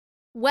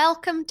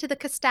Welcome to the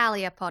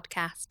Castalia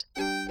podcast.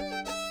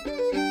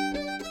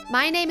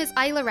 My name is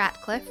Isla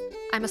Ratcliffe,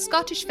 I'm a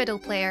Scottish fiddle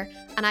player,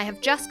 and I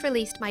have just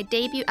released my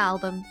debut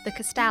album, The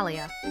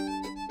Castalia.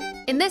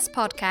 In this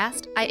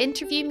podcast, I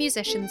interview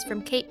musicians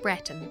from Cape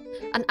Breton,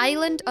 an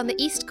island on the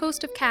east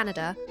coast of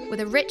Canada with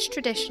a rich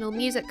traditional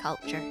music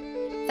culture,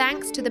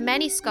 thanks to the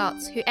many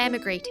Scots who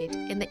emigrated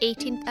in the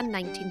 18th and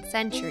 19th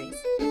centuries.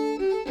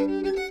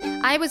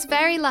 I was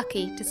very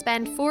lucky to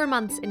spend 4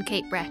 months in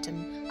Cape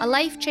Breton, a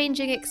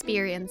life-changing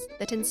experience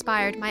that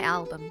inspired my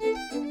album.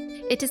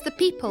 It is the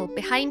people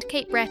behind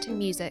Cape Breton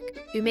music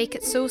who make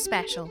it so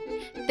special.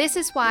 This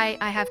is why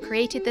I have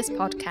created this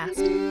podcast,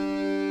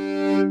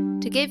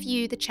 to give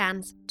you the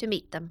chance to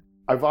meet them.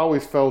 I've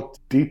always felt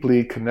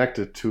deeply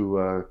connected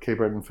to Cape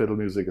Breton fiddle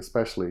music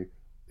especially.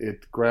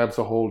 It grabs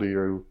a hold of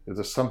you.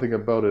 There's something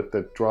about it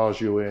that draws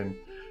you in.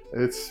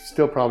 It's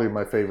still probably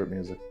my favorite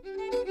music.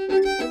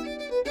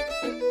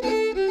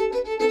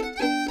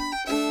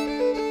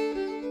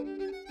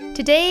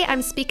 Today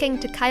I'm speaking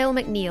to Kyle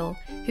MacNeil,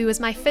 who was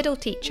my fiddle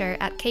teacher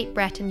at Cape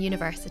Breton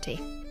University.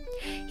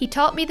 He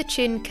taught me the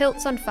tune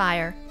Kilts on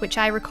Fire, which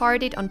I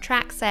recorded on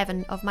track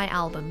 7 of my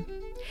album.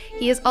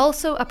 He is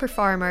also a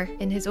performer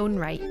in his own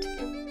right.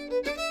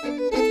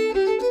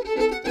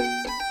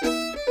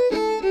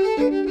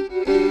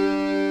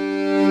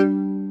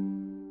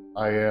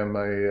 I am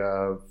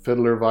a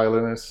fiddler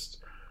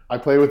violinist. I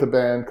play with a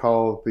band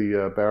called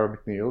the Barra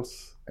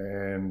MacNeils,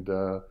 and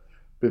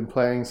been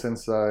playing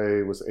since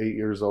I was 8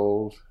 years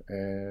old,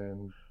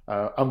 and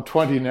I'm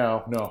 20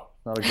 now. No,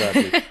 not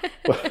exactly.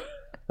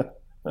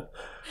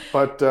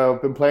 but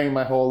been playing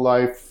my whole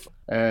life,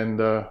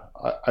 and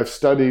I've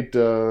studied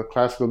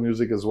classical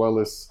music as well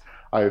as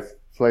I've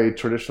played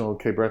traditional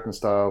Cape Breton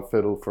style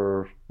fiddle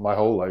for my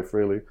whole life,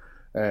 really,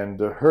 and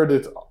heard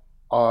it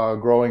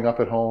growing up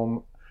at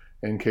home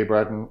in Cape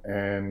Breton,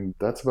 and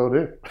that's about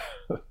it.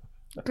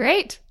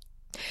 Great.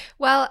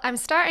 Well, I'm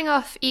starting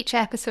off each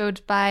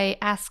episode by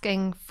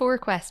asking 4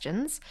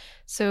 questions.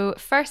 So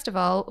first of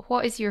all,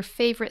 what is your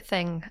favourite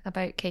thing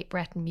about Cape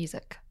Breton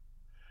music?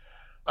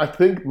 I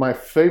think my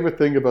favorite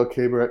thing about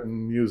Cape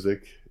Breton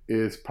music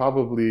is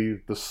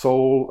probably the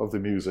soul of the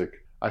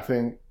music. I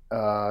think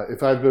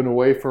if I've been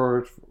away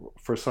for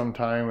some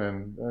time,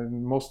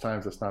 and most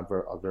times it's not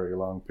a very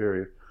long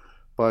period,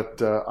 but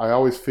I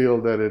always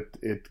feel that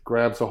it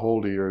grabs a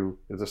hold of you.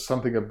 There's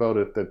something about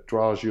it that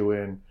draws you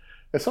in.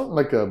 It's something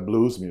like a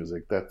blues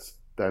music, that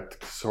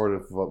sort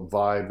of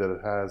vibe that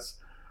it has.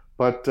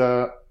 But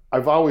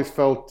I've always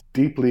felt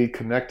deeply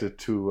connected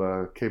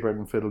to Cape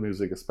Breton fiddle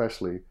music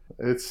especially.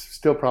 It's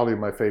still probably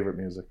my favorite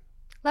music.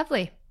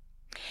 Lovely.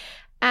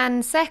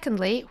 And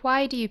secondly,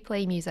 why do you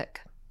play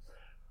music?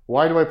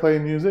 Why do I play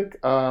music?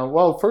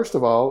 Well, first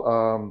of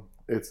all,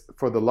 it's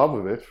for the love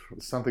of it.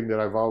 It's something that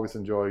I've always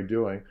enjoyed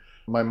doing.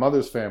 My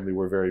mother's family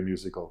were very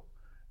musical.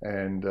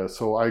 And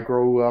so I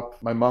grew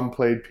up, my mom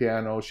played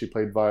piano, she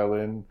played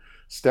violin,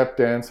 step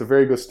dance, a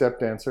very good step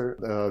dancer.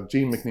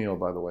 Jean MacNeil,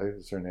 by the way,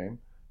 is her name.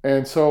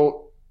 And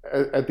so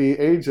at the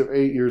age of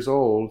 8 years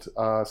old,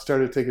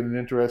 started taking an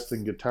interest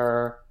in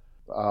guitar.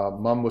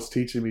 Mom was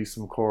teaching me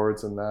some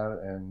chords and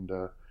that.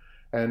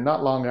 And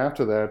not long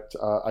after that,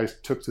 I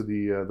took to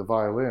the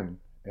violin.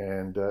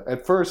 And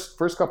at first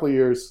couple of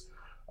years,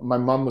 my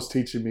mom was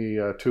teaching me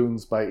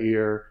tunes by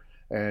ear.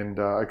 And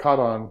I caught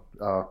on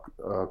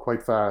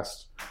quite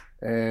fast.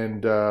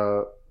 And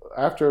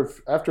after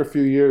a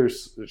few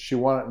years, she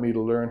wanted me to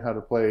learn how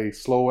to play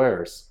slow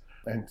airs.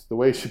 And the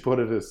way she put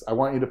it is, I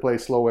want you to play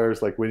slow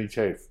airs like Winnie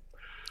Chafe.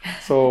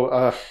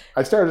 So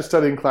I started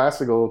studying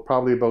classical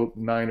probably about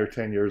 9 or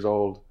 10 years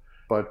old.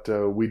 But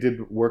we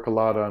did work a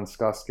lot on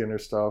Scott Skinner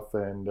stuff.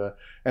 And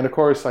of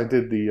course, I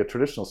did the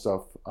traditional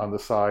stuff on the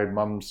side.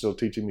 Mom's still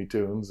teaching me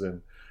tunes.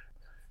 And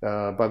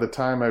by the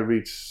time I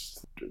reached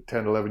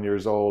 10, 11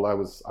 years old, I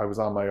was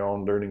on my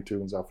own learning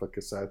tunes off of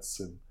cassettes.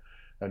 And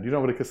do you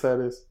know what a cassette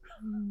is?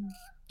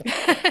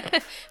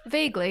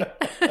 Vaguely.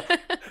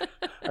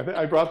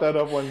 I brought that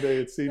up one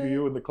day at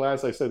CBU in the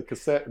class. I said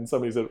cassette, and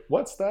somebody said,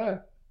 "What's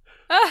that?"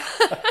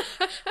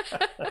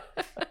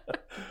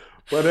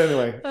 But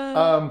anyway,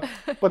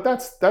 but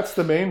that's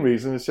the main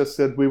reason. It's just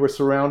that we were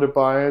surrounded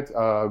by it.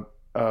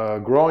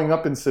 Growing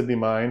up in Sydney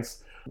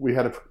Mines, we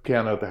had a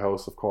piano at the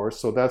house, of course.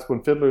 So that's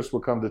when fiddlers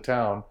would come to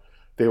town.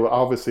 They would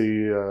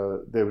obviously,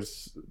 they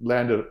was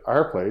land at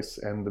our place,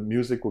 and the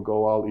music would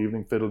go all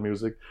evening, fiddle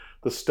music.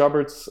 The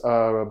Stubbarts,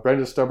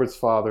 Brenda Stubbart's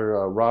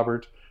father,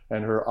 Robert,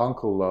 and her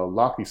uncle,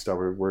 Lockie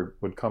Stubbart,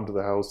 would come to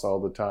the house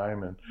all the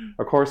time. And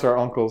of course, our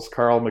uncles,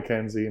 Carl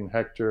Mackenzie and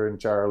Hector and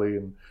Charlie.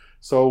 And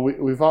so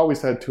we've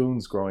always had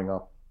tunes growing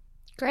up.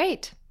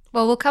 Great.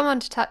 Well, we'll come on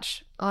to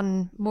touch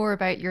on more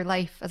about your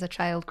life as a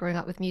child growing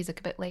up with music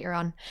a bit later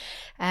on.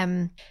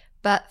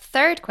 But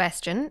third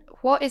question,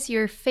 what is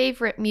your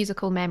favourite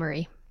musical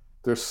memory?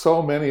 There's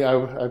so many.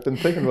 I've been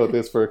thinking about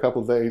this for a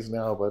couple of days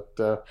now,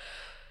 but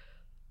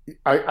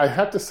I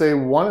have to say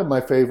one of my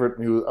favorite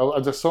music,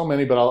 there's so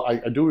many, but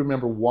I do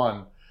remember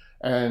one,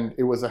 and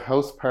it was a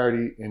house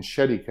party in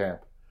Shetty Camp.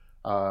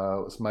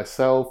 It was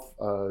myself,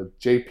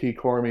 J.P.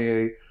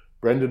 Cormier,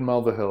 Brendan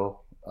Mulvihill,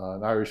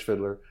 an Irish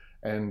fiddler,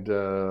 and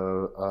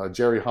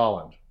Jerry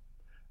Holland.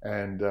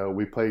 And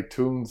we played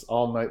tunes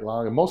all night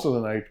long. And most of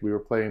the night we were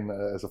playing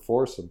as a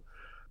foursome.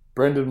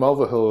 Brendan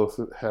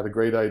Mulvihill had a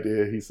great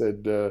idea. He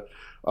said,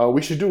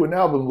 we should do an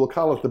album. We'll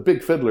call it The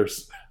Big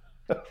Fiddlers.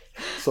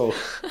 So,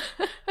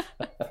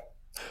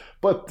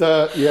 but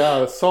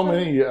yeah, so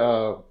many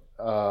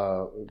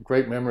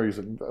great memories.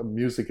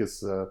 Music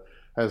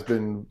has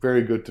been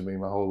very good to me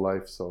my whole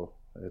life. So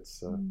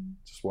it's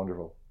just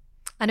wonderful.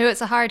 I know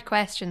it's a hard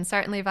question.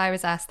 Certainly if I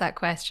was asked that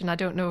question, I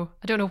don't know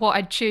what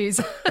I'd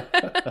choose.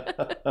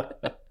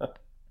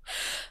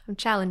 I'm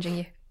challenging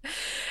you.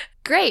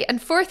 Great.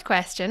 And fourth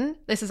question,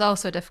 this is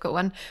also a difficult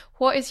one.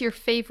 What is your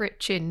favourite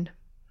tune?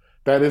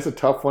 That is a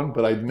tough one,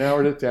 but I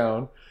narrowed it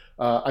down.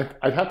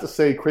 I'd have to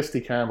say Christy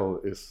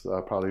Campbell is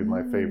probably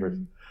my favorite.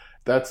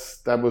 That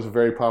was a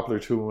very popular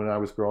tune when I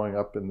was growing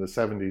up in the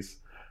 70s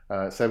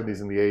and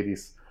the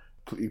 80s.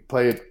 You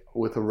play it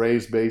with a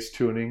raised bass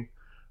tuning,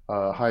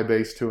 high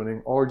bass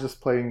tuning, or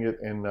just playing it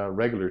in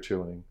regular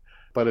tuning.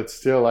 But it's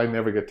still, I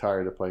never get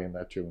tired of playing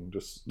that tune.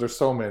 There's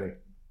so many.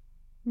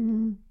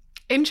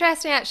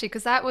 Interesting, actually,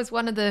 because that was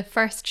one of the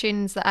first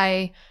tunes that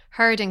I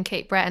heard in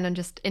Cape Breton and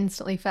just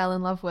instantly fell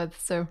in love with.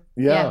 So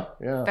yeah,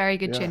 very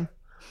good tune.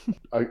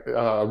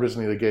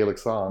 Originally the Gaelic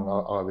song,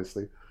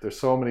 obviously. There's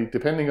so many,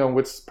 depending on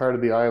which part of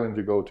the island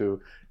you go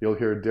to, you'll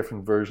hear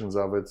different versions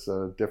of it,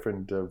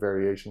 different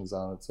variations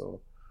on it.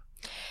 So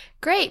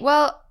great.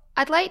 Well,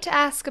 I'd like to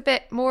ask a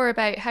bit more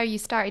about how you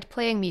started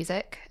playing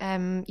music.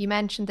 You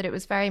mentioned that it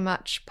was very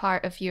much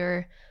part of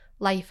your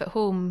life at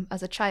home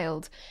as a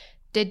child.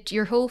 Did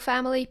your whole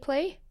family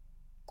play?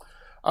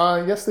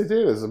 Yes, they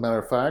did, as a matter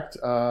of fact.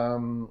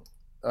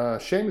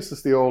 Seamus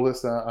is the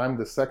oldest. I'm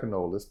the second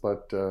oldest,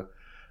 but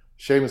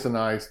Seamus and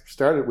I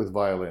started with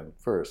violin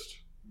first.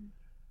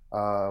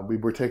 We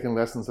were taking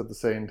lessons at the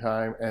same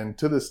time, and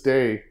to this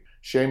day,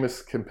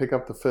 Seamus can pick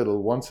up the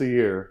fiddle once a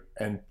year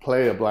and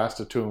play a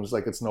blast of tunes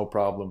like it's no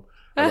problem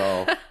at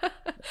all.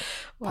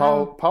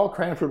 Wow. Paul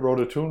Cranford wrote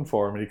a tune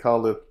for him, and he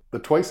called it the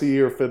Twice a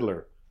Year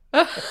Fiddler.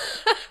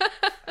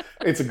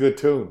 It's a good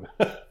tune.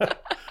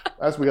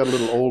 As we got a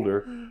little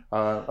older,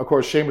 of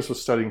course, Seamus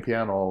was studying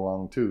piano all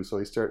along too, so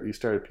he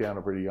started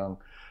piano pretty young.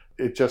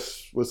 It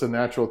just was a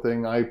natural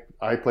thing.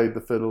 I played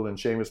the fiddle and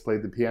Seamus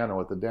played the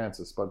piano at the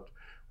dances, but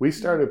we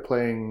started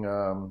playing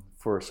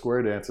for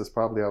square dances.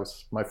 Probably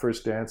my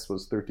first dance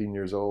was 13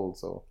 years old,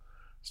 so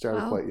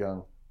started quite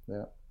young.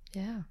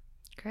 Yeah,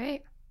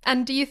 great.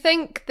 And do you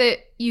think that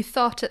you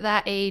thought at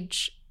that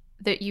age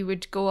that you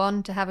would go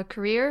on to have a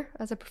career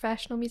as a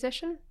professional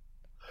musician?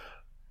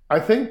 I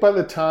think by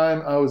the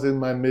time I was in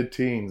my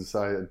mid-teens,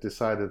 I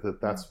decided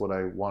that that's what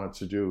I wanted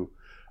to do.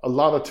 A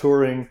lot of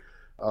touring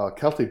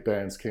Celtic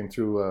bands came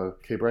through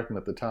Cape Breton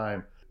at the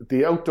time.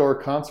 The outdoor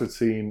concert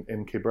scene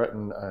in Cape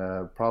Breton,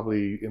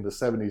 probably in the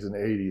 70s and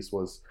 80s,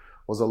 was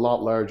a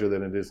lot larger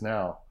than it is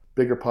now.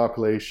 Bigger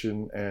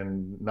population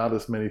and not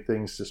as many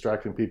things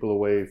distracting people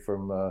away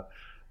from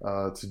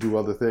to do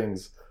other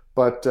things.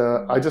 But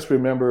I just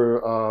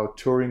remember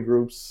touring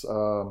groups.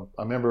 I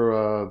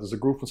remember there's a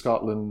group from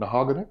Scotland,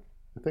 Nahogany.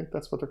 I think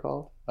that's what they're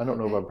called. I don't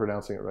know if I'm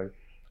pronouncing it right.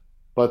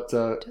 But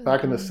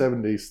back in the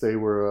 70s, they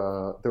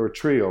were a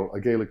trio, a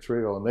Gaelic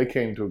trio, and they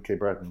came to Cape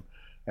Breton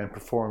and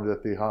performed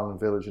at the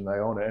Holland Village in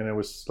Iona. And it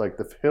was like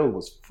the hill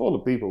was full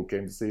of people who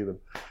came to see them.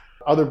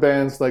 Other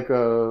bands like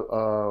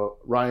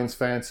Ryan's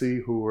Fancy,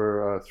 who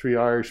were three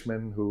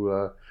Irishmen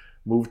who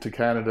moved to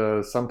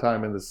Canada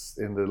sometime in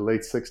the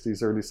late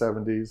 60s, early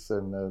 70s,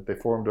 and they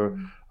formed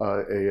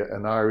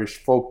an Irish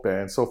folk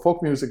band. So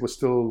folk music was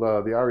still,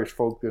 the Irish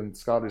folk and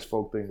Scottish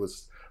folk thing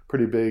was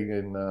pretty big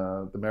in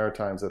the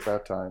Maritimes at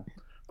that time.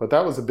 But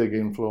that was a big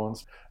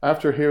influence.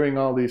 After hearing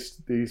all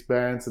these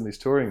bands and these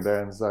touring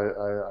bands,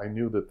 I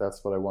knew that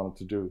that's what I wanted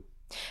to do.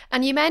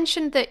 And you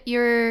mentioned that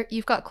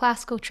you've got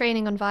classical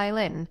training on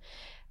violin.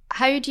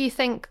 How do you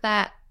think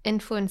that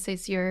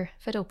influences your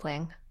fiddle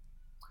playing?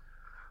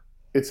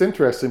 It's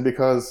interesting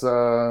because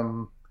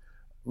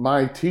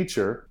my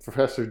teacher,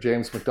 Professor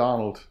James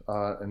MacDonald,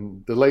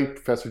 and the late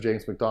Professor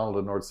James MacDonald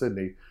in North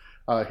Sydney,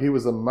 he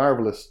was a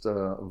marvelous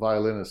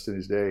violinist in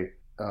his day.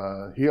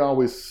 He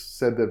always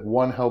said that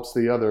one helps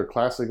the other.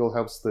 Classical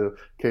helps the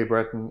Cape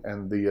Breton,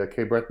 and the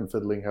Cape Breton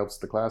fiddling helps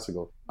the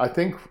classical. I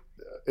think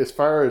as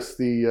far as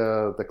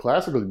the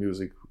classical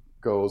music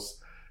goes,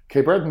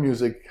 Cape Breton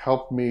music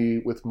helped me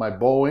with my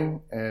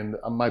bowing, and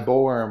my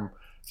bow arm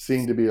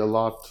seemed to be a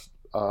lot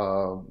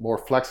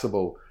more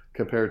flexible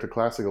compared to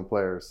classical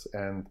players.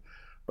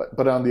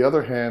 But on the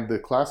other hand, the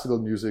classical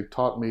music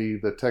taught me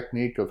the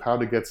technique of how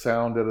to get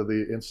sound out of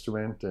the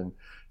instrument and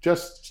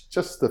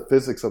just the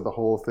physics of the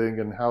whole thing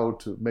and how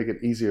to make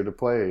it easier to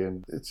play.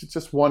 And it's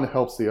just one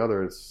helps the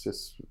other. It's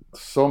just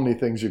so many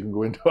things you can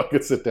go into. I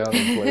could sit down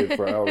and play it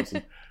for hours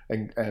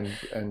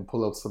and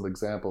pull out some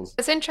examples.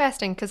 It's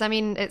interesting because, I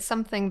mean, it's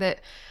something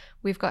that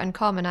we've got in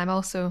common. I'm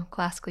also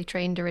classically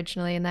trained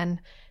originally and then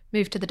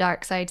moved to the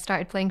dark side,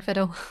 started playing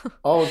fiddle.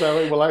 Oh, is that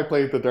right? Well, I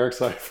played the dark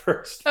side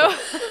first.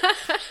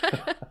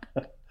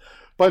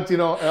 But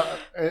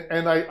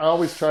and I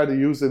always try to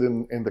use it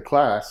in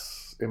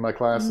my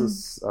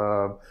classes,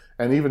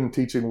 and even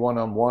teaching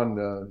one-on-one.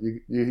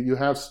 You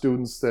have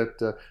students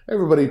that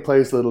everybody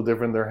plays a little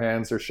different. Their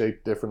hands are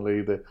shaped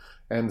differently,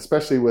 and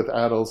especially with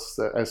adults,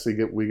 as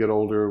we get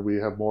older, we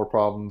have more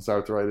problems,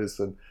 arthritis,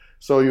 and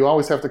so you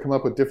always have to come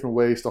up with different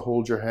ways to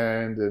hold your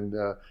hand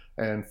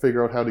and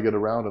figure out how to get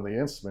around on the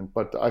instrument.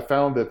 But I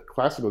found that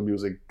classical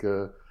music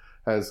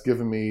has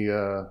given me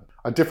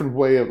a different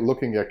way of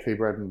looking at Cape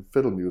Breton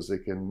fiddle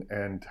music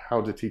and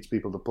how to teach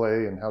people to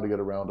play and how to get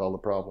around all the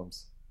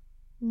problems.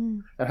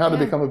 And how to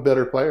become a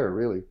better player,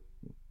 really.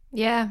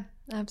 Yeah,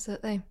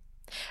 absolutely.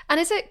 And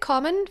is it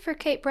common for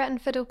Cape Breton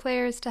fiddle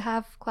players to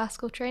have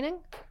classical training?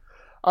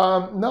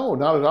 No,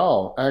 not at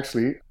all.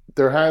 Actually,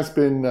 there has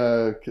been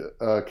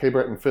Cape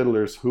Breton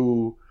fiddlers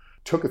who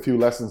took a few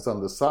lessons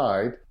on the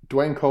side.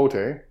 Dwayne Cote,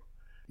 there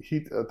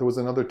was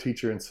another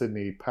teacher in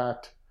Sydney,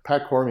 Pat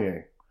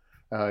Cormier.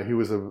 He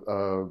was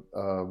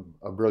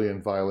a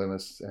brilliant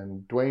violinist,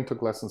 and Dwayne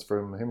took lessons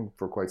from him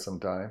for quite some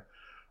time.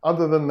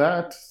 Other than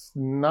that,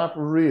 not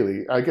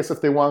really. I guess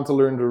if they wanted to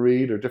learn to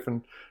read or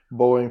different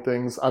bowing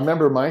things. I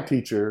remember my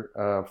teacher,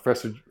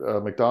 Professor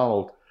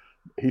MacDonald,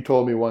 he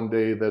told me one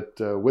day that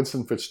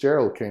Winston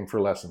Fitzgerald came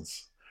for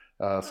lessons,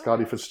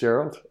 Scotty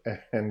Fitzgerald,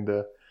 and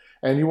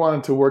he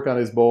wanted to work on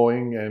his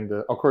bowing. And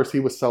of course,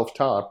 he was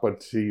self-taught,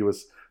 but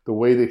the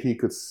way that he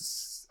could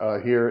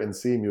hear and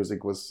see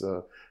music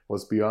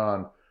was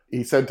beyond.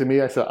 He said to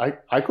me, I said,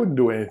 I couldn't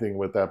do anything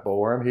with that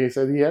bow arm. He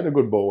said he had a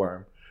good bow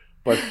arm,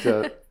 but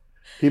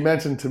he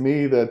mentioned to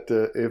me that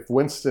if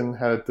Winston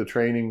had the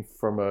training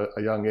from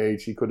a young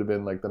age, he could have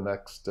been like the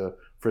next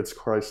Fritz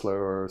Kreisler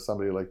or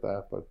somebody like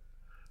that.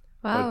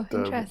 Wow,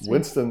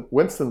 interesting.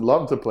 Winston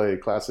loved to play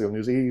classical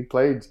music. He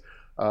played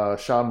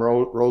Sean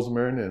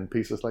Rosenman and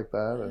pieces like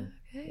that.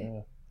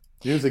 And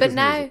music is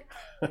music.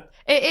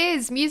 It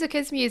is. Music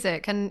is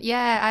music. And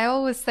yeah, I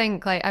always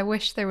think I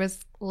wish there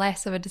was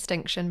less of a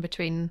distinction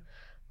between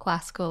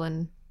classical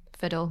and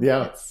fiddle.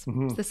 Yeah. It's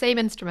the same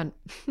instrument.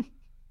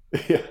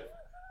 Yeah.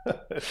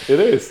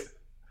 It is.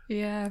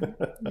 Yeah.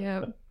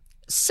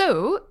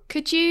 So,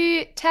 could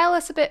you tell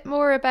us a bit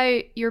more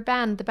about your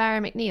band, the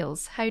Barra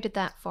MacNeils? How did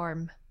that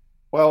form?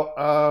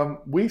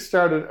 Well, we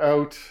started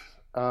out,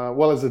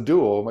 as a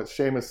duo,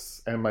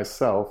 Seamus and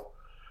myself,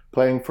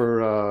 playing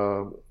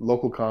for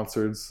local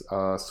concerts,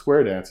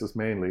 square dances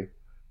mainly.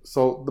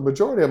 So the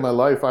majority of my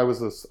life, I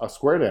was a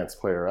square dance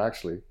player,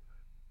 actually.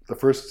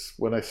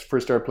 When I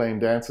first started playing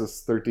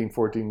dances, 13,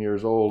 14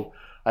 years old,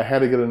 I had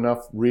to get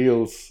enough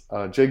reels,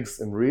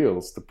 jigs and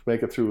reels to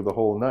make it through the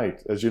whole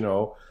night. As you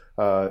know,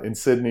 in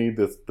Sydney,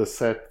 the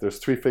set, there's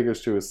 3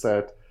 figures to a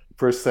set.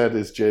 First set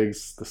is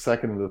jigs, the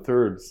second and the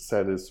third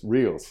set is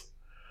reels.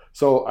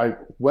 So I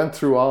went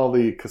through all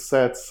the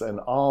cassettes and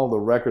all the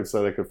records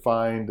that I could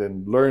find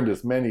and learned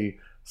as many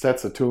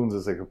sets of tunes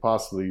as I could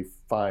possibly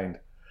find.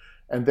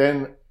 And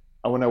then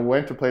when I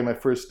went to play my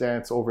first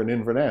dance over in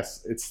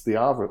Inverness, it's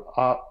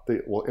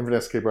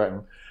Inverness, Cape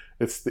Breton,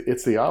 it's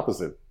the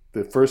opposite.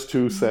 The first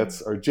 2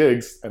 sets are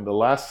jigs, and the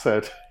last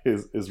set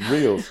is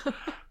reels.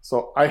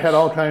 So I had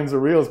all kinds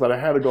of reels, but I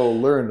had to go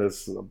learn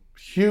this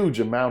huge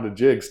amount of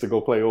jigs to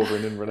go play over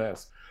in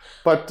Inverness.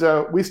 But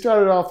we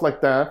started off like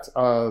that.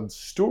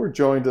 Stuart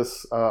joined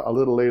us a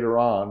little later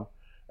on,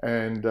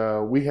 and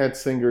we had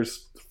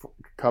singers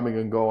coming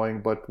and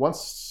going. But once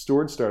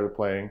Stuart started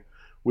playing,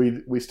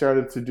 we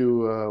started to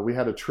do. We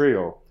had a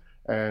trio,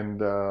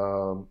 and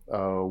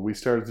we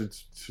started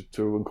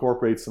to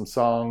incorporate some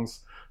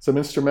songs. Some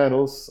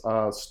instrumentals.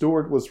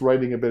 Stuart was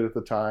writing a bit at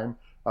the time,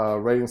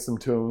 writing some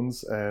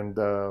tunes. And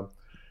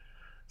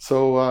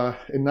so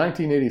in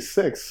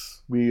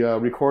 1986, we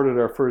recorded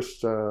our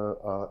first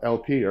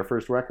LP, our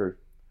first record.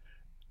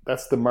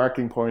 That's the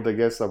marking point, I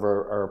guess, of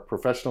our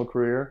professional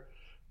career.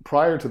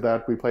 Prior to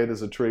that, we played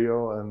as a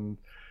trio.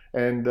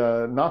 And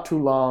not too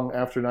long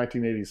after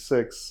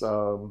 1986,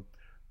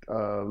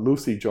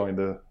 Lucy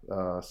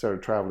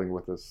started traveling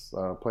with us,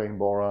 playing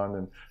boron,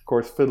 and of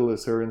course fiddle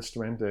is her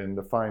instrument, and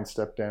a fine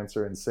step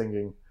dancer and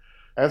singing.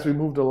 As we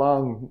moved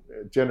along,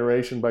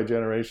 generation by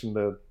generation,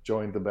 that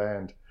joined the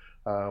band.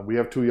 We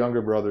have 2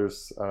 younger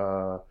brothers,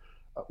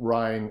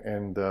 Ryan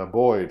and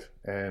Boyd,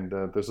 and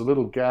there's a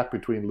little gap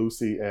between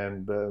Lucy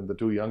and the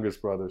 2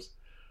 youngest brothers.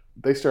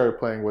 They started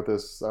playing with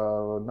us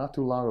not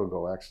too long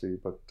ago, actually,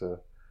 but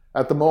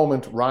at the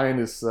moment, Ryan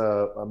is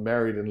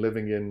married and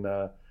living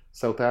in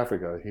South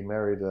Africa. He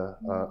married a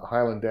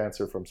Highland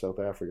dancer from South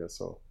Africa,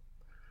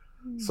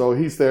 so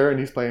he's there and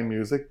he's playing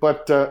music.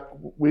 But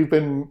we've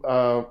been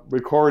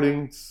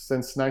recording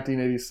since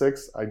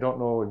 1986. I don't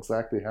know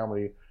exactly how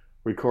many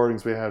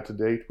recordings we have to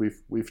date.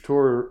 We've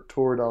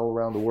toured all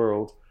around the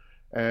world,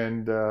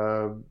 and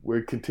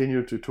we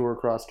continue to tour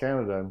across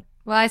Canada.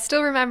 Well, I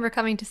still remember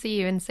coming to see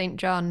you in St.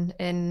 John.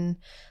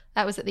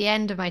 That was at the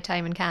end of my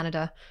time in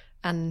Canada.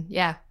 And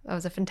yeah, that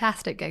was a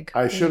fantastic gig.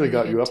 I should have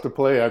got you up to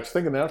play. I was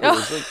thinking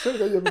afterwards, I should have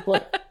got you up to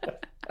play.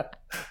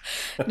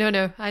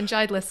 No, I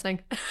enjoyed listening.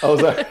 Oh,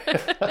 was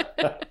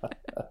that?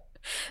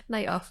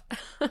 Night off.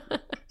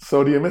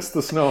 So do you miss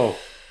the snow?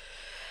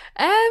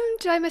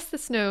 Do I miss the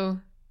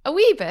snow? A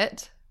wee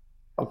bit.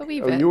 A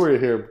wee bit. You were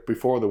here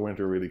before the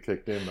winter really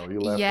kicked in, though. You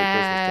left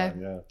at Christmas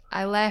time, yeah.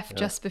 I left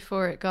just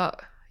before it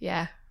got,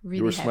 really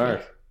You were heavy.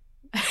 smart.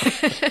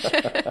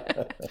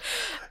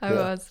 I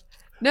was.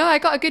 No, I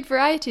got a good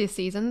variety of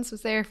seasons.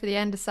 Was there for the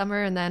end of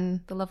summer and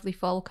then the lovely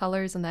fall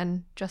colours and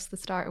then just the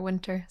start of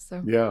winter.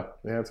 So Yeah,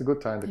 it's a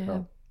good time to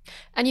come.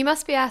 And you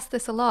must be asked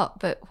this a lot,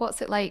 but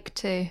what's it like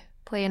to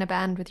play in a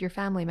band with your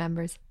family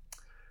members?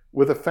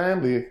 With a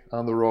family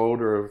on the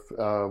road or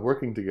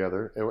working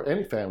together, or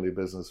any family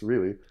business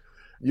really,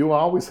 you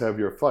always have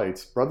your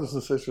fights. Brothers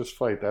and sisters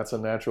fight. That's a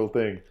natural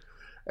thing.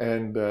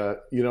 And,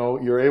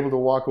 you're able to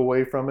walk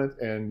away from it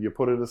and you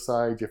put it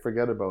aside, you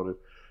forget about it.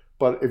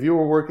 But if you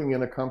were working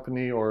in a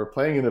company or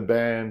playing in a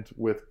band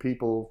with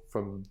people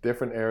from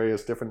different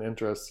areas, different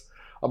interests,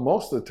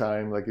 most of the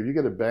time, like if you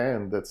get a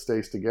band that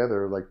stays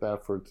together like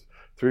that for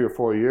 3 or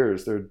 4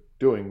 years, they're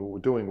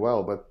doing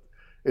well. But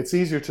it's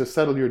easier to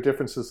settle your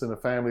differences in a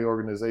family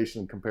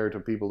organization compared to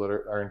people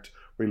that aren't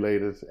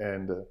related.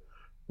 And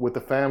with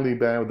the family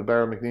band, with the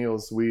Barra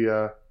MacNeils,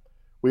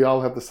 we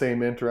all have the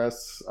same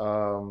interests.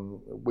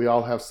 We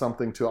all have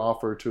something to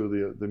offer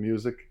to the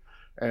music,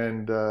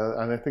 and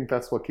I think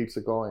that's what keeps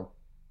it going.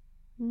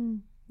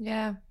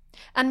 Yeah,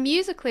 and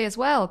musically as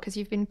well, because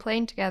you've been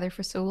playing together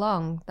for so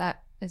long.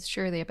 That is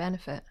surely a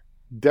benefit.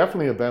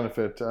 Definitely a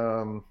benefit.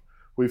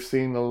 We've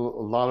seen a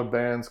lot of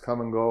bands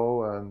come and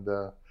go, and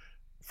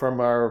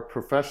from our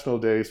professional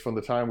days, from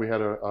the time we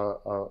had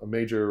a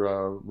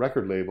major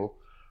record label,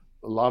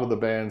 a lot of the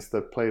bands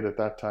that played at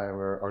that time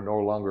are no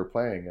longer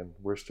playing, and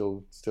we're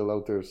still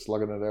out there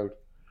slugging it out.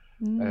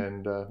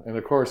 And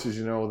of course, as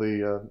you know,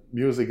 the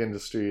music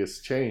industry has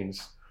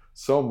changed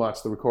so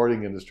much, the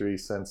recording industry,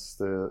 since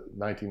the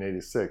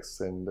 1986,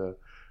 and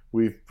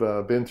we've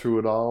been through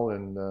it all,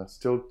 and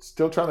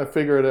still trying to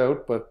figure it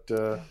out, but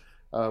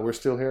we're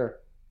still here.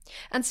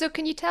 And so,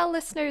 can you tell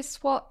listeners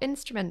what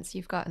instruments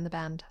you've got in the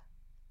band?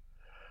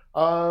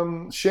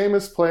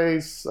 Seamus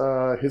plays,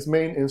 his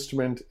main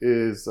instrument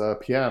is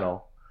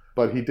piano,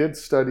 but he did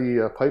study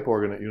pipe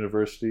organ at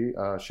university.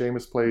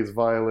 Seamus plays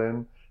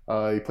violin,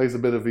 he plays a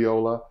bit of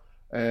viola,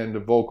 and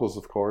vocals,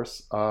 of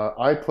course.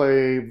 I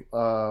play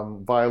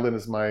violin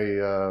as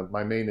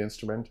my main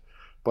instrument,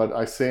 but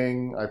I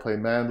sing, I play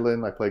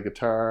mandolin, I play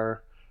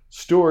guitar.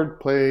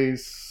 Stuart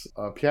plays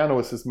piano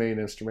as his main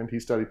instrument. He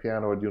studied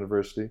piano at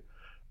university.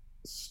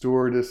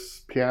 Stuart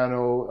is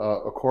piano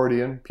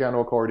accordion.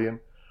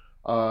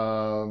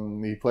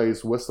 He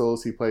plays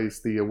whistles, he plays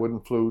the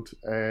wooden flute,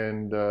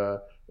 and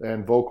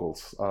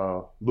vocals.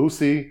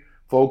 Lucy,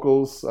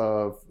 vocals,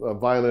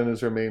 violin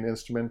is her main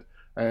instrument,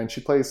 and she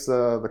plays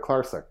the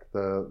clarsach,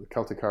 the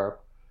Celtic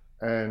harp,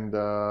 and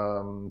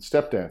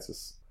step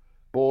dances.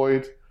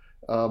 Boyd,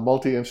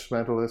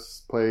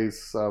 multi-instrumentalist,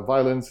 plays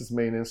violins his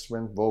main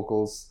instrument,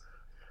 vocals,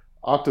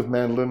 octave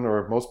mandolin,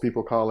 or most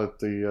people call it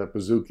the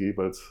bouzouki,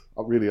 but it's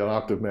really an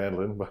octave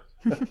mandolin. But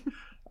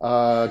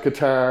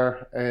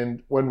guitar,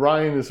 and when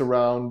Ryan is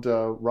around,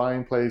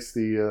 Ryan plays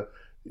the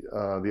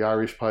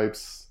Irish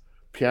pipes.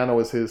 Piano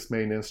is his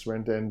main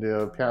instrument,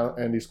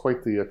 and he's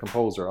quite the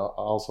composer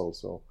also.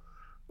 So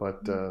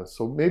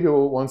maybe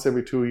once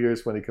every 2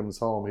 years when he comes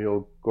home,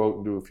 he'll go out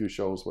and do a few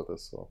shows with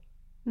us. So.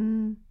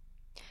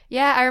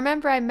 Yeah, I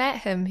remember I met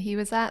him. He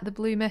was at the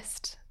Blue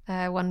Mist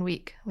 1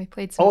 week. We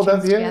played some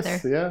tunes together.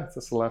 Yeah,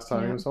 that's the last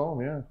time he was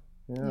home.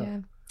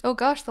 Yeah. Oh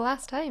gosh, the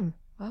last time.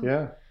 Wow.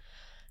 Yeah.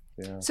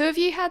 So have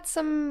you had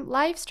some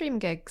live stream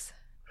gigs?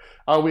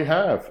 We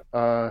have.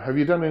 Have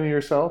you done any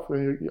yourself?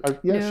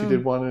 Yes, you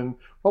did one. And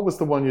what was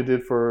the one you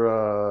did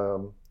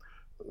for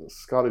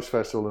Scottish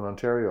Festival in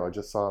Ontario? I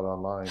just saw it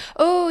online.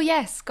 Oh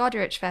yes,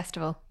 Goderich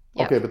Festival.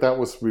 Yep. Okay, but that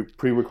was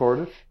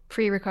pre-recorded?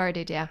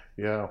 Pre-recorded, yeah.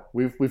 Yeah,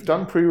 we've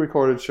done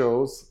pre-recorded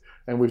shows,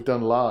 and we've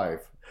done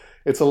live.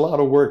 It's a lot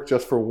of work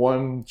just for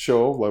one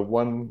show, like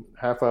 1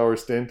 half-hour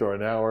stint or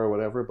an hour or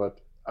whatever, but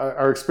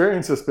our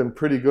experience has been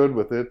pretty good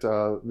with it.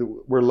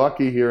 We're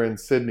lucky here in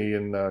Sydney,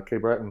 in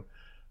Cape Breton.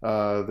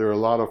 There are a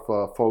lot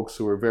of folks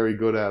who are very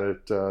good at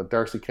it.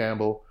 Darcy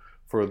Campbell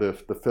for the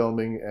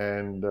filming,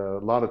 and a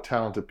lot of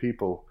talented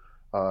people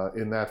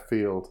in that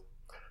field.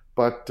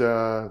 But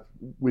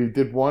we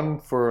did one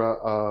for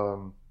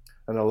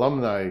an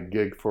alumni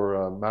gig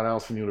for Mount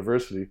Allison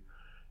University,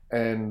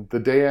 and the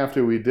day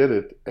after we did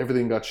it,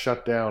 everything got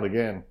shut down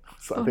again.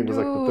 So I think it was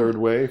like the third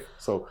wave.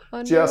 So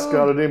just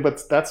got it in,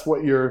 but that's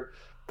what you're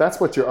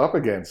up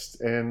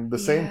against. And the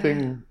same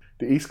thing,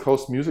 the East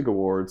Coast Music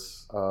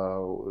Awards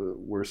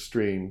were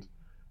streamed,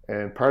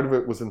 and part of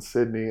it was in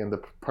Sydney, and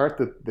the part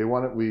that they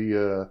wanted,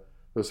 there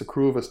was a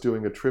crew of us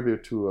doing a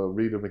tribute to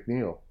Rita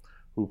MacNeil,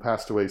 who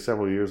passed away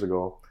several years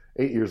ago,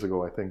 8 years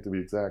ago, I think, to be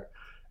exact.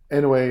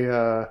 Anyway,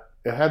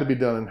 it had to be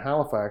done in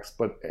Halifax,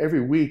 but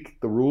every week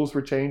the rules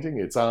were changing.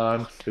 It's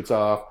on, it's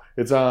off,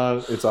 it's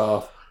on, it's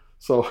off.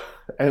 So,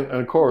 and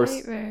of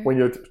course, when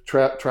you're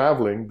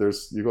traveling,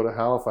 you go to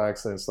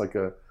Halifax and it's like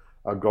a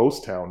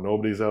ghost town.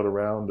 Nobody's out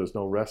around. There's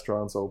no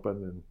restaurants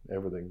open and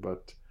everything.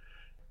 But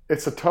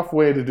it's a tough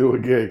way to do a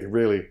gig,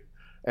 really.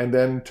 And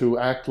then to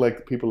act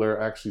like people are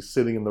actually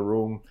sitting in the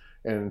room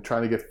and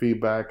trying to get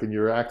feedback, and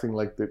you're acting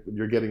like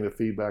you're getting the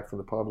feedback from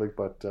the public,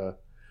 but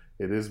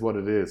it is what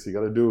it is. You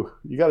got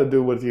to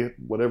do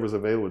whatever's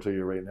available to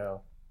you right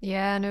now.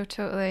 Yeah, no,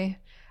 totally.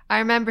 I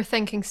remember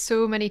thinking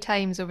so many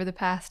times over the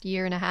past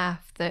year and a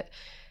half that,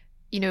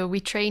 we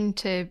train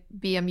to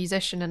be a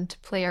musician and to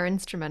play our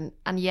instrument,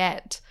 and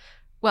yet,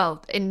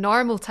 well, in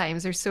normal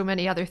times, there's so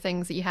many other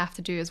things that you have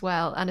to do as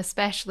well. And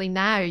especially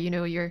now,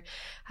 you're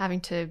having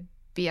to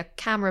be a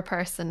camera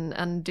person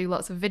and do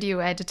lots of video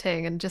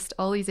editing and just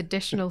all these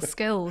additional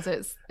skills.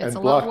 It's and a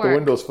lot block of the work.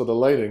 windows for the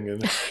lighting.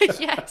 And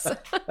Yes.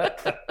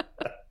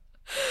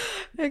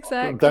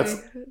 Exactly.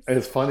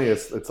 It's funny.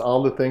 It's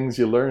all the things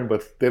you learn,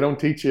 but they don't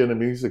teach you in a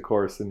music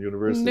course in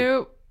university.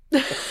 Nope.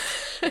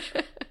 It's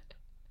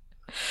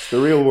the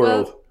real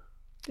world.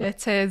 Well,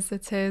 it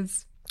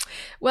is.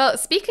 Well,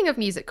 speaking of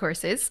music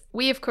courses,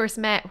 we of course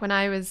met when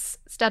I was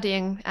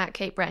studying at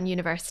Cape Breton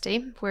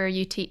University, where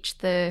you teach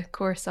the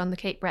course on the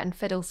Cape Breton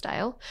fiddle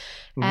style.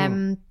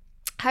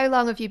 How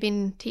long have you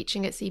been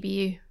teaching at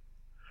CBU?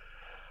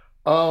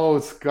 Oh,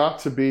 it's got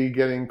to be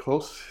getting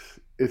close.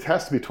 It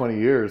has to be 20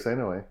 years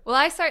anyway. Well,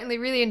 I certainly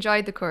really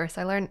enjoyed the course.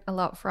 I learned a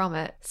lot from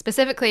it,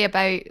 specifically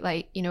about,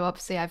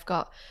 obviously I've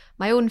got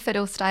my own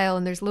fiddle style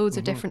and there's loads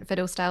of different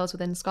fiddle styles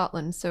within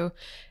Scotland. So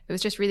it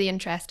was just really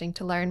interesting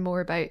to learn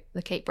more about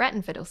the Cape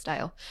Breton fiddle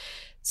style.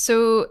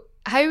 So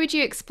how would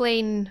you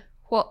explain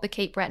what the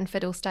Cape Breton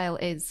fiddle style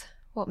is?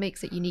 What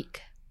makes it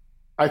unique?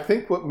 I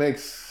think what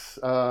makes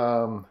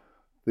the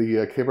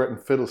Cape Breton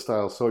fiddle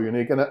style so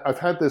unique, and I've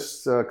had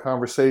this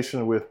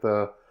conversation with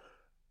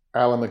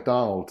Alan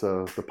MacDonald,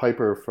 the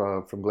piper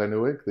from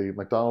Glenouig, the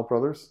MacDonald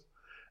brothers,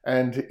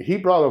 and he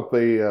brought up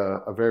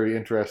a very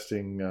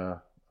interesting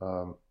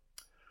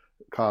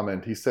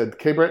comment. He said,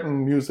 Cape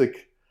Breton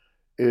music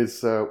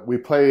is, we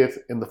play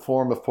it in the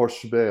form of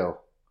Portuguese,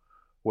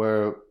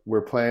 where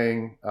we're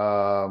playing,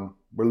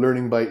 we're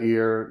learning by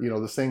ear,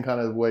 the same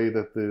kind of way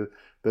that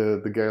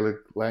the Gaelic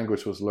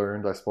language was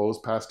learned, I suppose,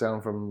 passed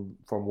down from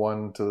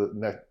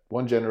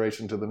one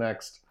generation to the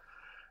next.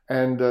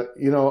 And,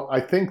 I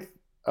think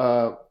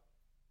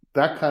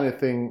that kind of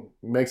thing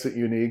makes it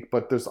unique,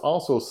 but there's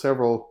also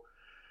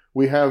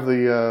we have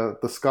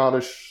the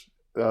Scottish,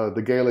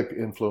 the Gaelic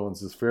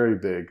influence is very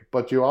big,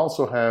 but you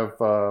also have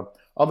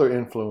other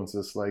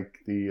influences like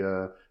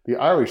the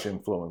Irish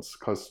influence,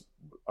 because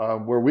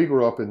where we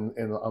grew up on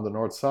the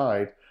north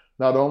side,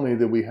 not only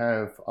did we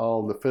have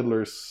all the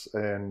fiddlers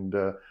and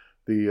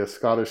the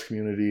Scottish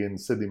community in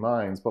Sydney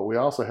Mines, but we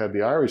also had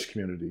the Irish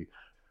community,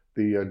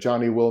 the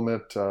Johnny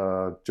Wilmot,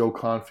 Joe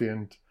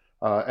Confiant,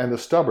 and the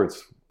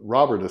Stubbards.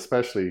 Robert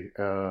especially,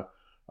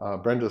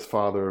 Brenda's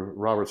father,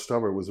 Robert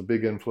Stubbard, was a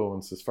big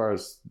influence as far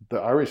as the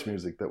Irish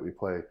music that we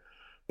play.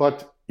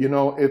 But,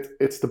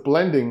 it's the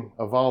blending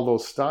of all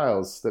those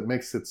styles that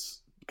makes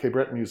Cape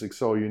Breton music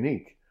so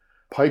unique.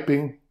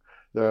 Piping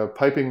had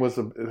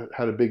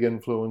a big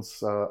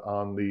influence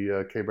on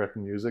the Cape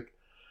Breton music.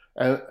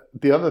 And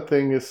the other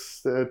thing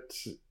is that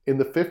in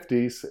the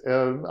 50s,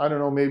 I don't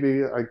know,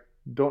 maybe, I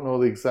don't know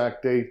the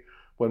exact date,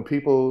 when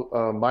people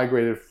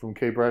migrated from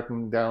Cape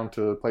Breton down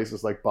to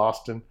places like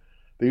Boston,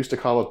 they used to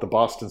call it the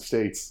Boston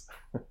States.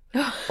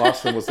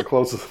 Boston was the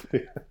closest.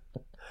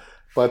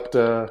 But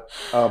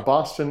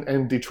Boston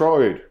and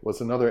Detroit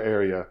was another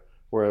area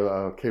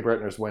where Cape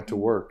Bretoners went to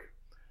work.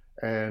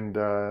 And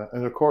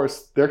of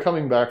course, they're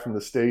coming back from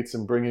the States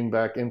and bringing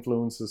back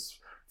influences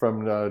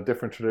from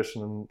different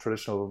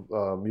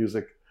traditional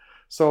music.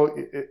 So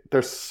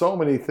there's so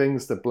many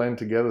things that blend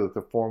together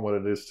to form what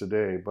it is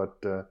today. But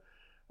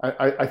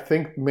I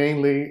think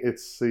mainly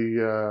it's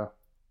the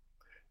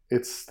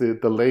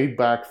laid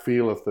back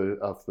feel of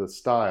the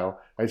style.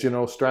 As you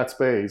know, our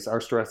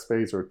Strat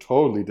Spades are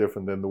totally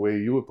different than the way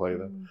you would play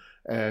them,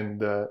 and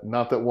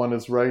not that one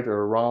is right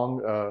or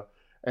wrong.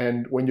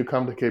 And when you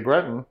come to Cape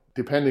Breton,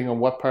 depending on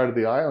what part of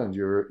the island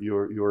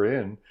you're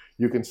in,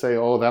 you can say,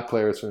 oh, that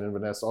player is from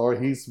Inverness, or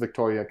he's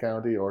Victoria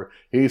County, or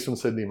he's from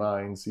Sydney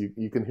Mines.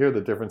 You can hear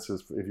the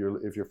differences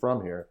if you're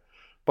from here.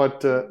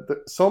 But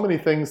so many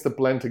things that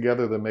blend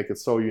together that make it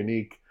so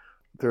unique.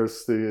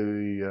 There's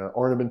the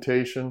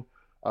ornamentation.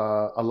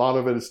 A lot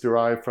of it is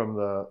derived from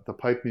the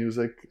pipe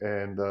music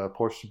and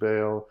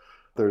Portuguese.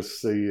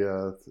 There's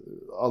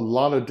a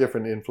lot of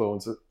different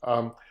influences.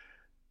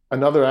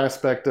 Another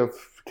aspect of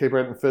Cape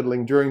Breton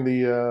fiddling, during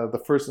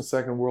the First and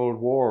Second World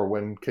War,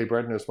 when Cape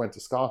Bretoners went to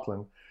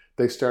Scotland,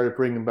 they started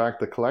bringing back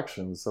the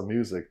collections of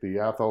music, the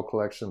Athol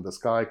collection, the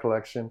Skye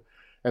collection.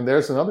 And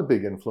there's another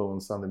big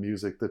influence on the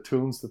music, the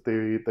tunes that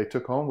they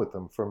took home with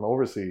them from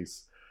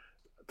overseas.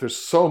 There's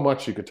so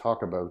much you could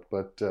talk about,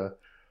 but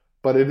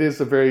it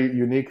is a very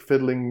unique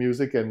fiddling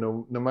music, and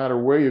no matter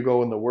where you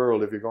go in the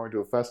world, if you're going to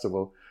a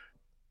festival,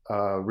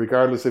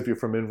 regardless if you're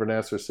from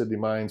Inverness or Sydney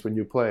Mines, when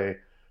you play,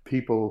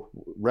 people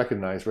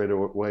recognize right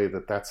away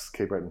that that's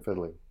Cape Breton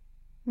fiddling.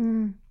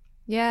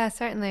 Yeah,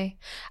 certainly.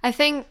 I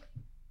think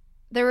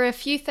there were a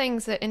few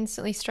things that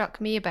instantly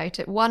struck me about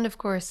it. One, of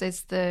course,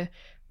 is the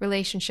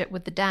relationship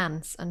with the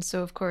dance. And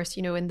so, of course,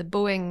 in the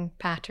bowing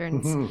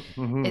patterns,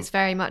 it's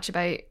very much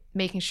about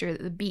making sure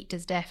that the beat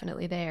is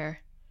definitely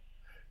there.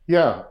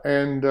 Yeah,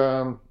 and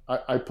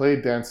I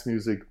played dance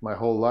music my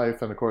whole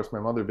life, and of course, my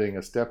mother being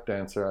a step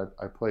dancer,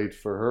 I played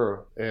for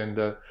her,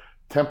 and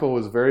tempo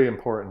was very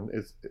important.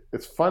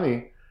 It's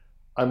funny.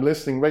 I'm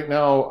listening right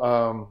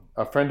now.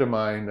 A friend of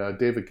mine,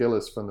 David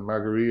Gillis from the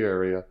Margaree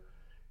area,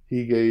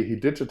 he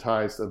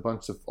digitized a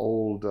bunch of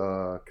old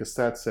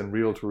cassettes and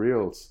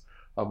reel-to-reels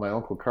of my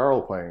uncle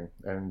Carl playing,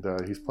 and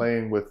he's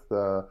playing with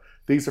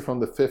these are from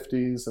the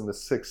 50s and the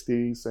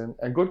 60s,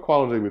 and good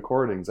quality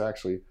recordings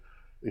actually.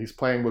 He's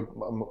playing with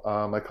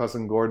my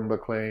cousin Gordon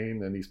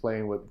McLean, and he's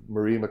playing with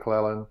Marie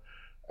McClellan,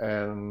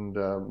 and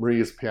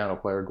Marie is a piano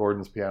player,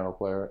 Gordon's piano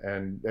player,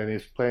 and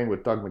he's playing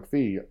with Doug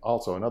McPhee,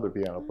 also another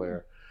piano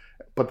player.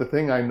 But the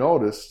thing I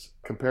noticed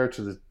compared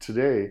to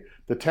today,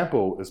 the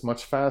tempo is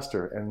much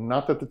faster, and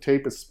not that the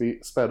tape is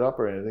sped up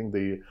or anything.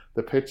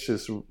 The pitch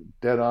is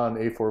dead on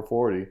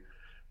A440,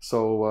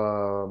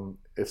 so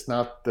it's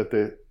not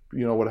that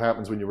what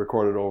happens when you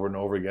record it over and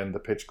over again. The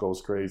pitch goes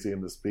crazy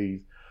and the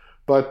speed.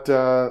 But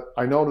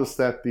I noticed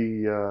that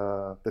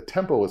the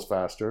tempo is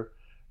faster.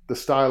 The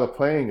style of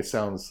playing, it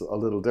sounds a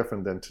little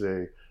different than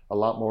today. A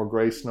lot more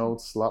grace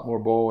notes, a lot more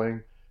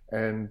bowing,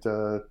 and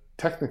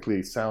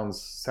technically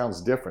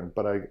sounds different.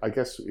 But I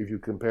guess if you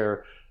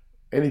compare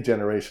any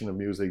generation of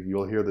music,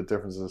 you'll hear the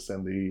differences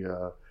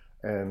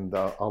and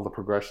all the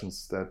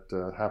progressions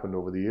that happened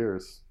over the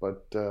years.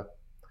 But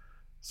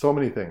so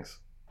many things.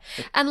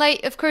 And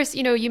like, of course,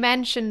 you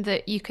mentioned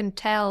that you can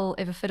tell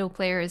if a fiddle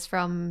player is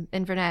from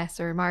Inverness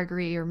or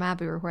Margaree or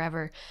Mabu or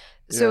wherever.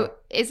 So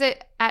is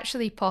it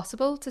actually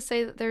possible to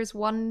say that there's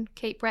one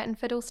Cape Breton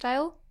fiddle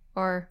style,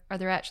 or are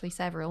there actually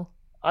several?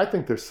 I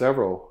think there's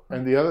several.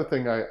 And the other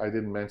thing I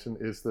didn't mention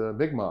is the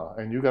Mi'kmaq.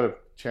 And you got a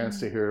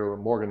chance to hear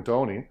Morgan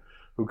Toney,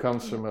 who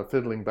comes from a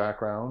fiddling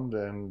background,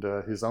 and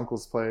his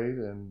uncles played,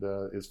 and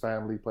his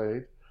family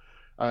played.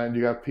 And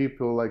you got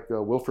people like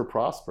Wilfred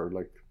Prosper,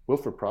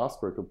 Wilfred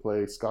Prosper could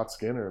play Scott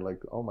Skinner. Like,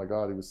 oh my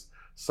God, he was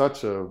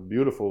such a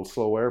beautiful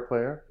slow air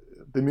player.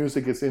 The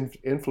music is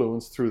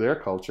influenced through their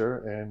culture,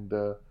 and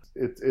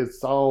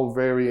it's all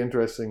very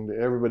interesting.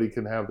 Everybody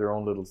can have their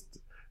own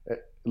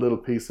little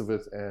piece of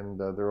it and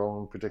their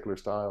own particular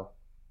style.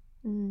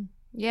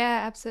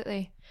 Yeah,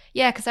 absolutely.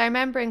 Yeah, because I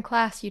remember in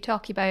class you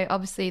talk about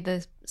obviously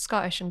the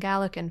Scottish and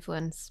Gaelic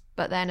influence,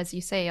 but then as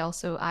you say,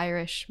 also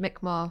Irish,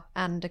 Mi'kmaq,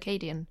 and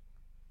Acadian.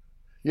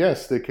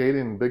 Yes, the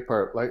Acadian, big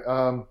part. Like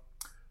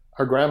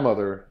our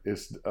grandmother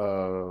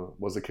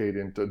was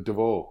Acadian,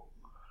 DeVoe,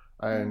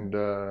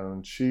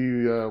 and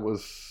she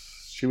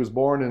was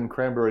born in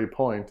Cranberry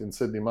Point in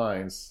Sydney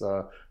Mines.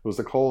 It was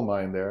a coal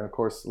mine there. Of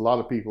course, a lot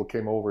of people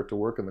came over to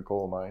work in the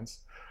coal mines.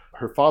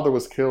 Her father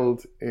was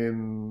killed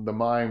in the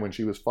mine when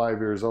she was 5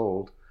 years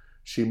old.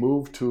 She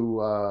moved to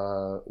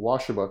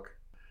Washabuk.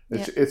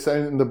 It's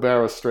in the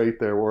Barra Strait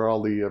there, where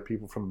all the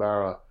people from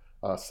Barra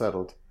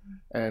settled.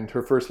 And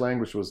her first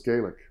language was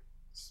Gaelic,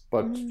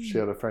 but she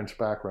had a French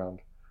background.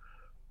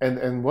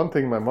 And one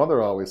thing my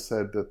mother always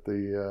said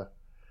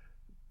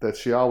that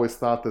she always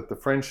thought that the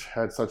French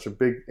had such a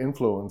big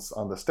influence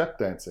on the step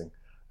dancing.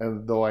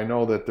 And though I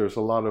know that there was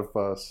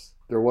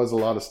a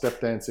lot of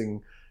step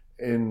dancing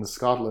in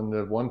Scotland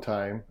at one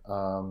time,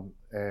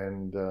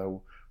 and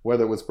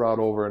whether it was brought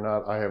over or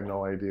not, I have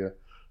no idea.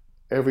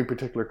 Every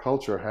particular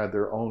culture had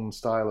their own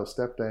style of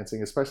step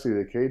dancing, especially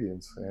the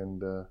Acadians,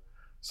 and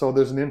so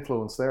there's an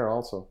influence there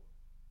also.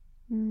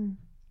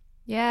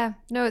 Yeah,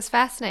 no, it's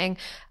fascinating.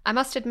 I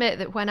must admit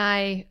that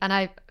and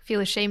I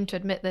feel ashamed to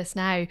admit this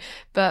now,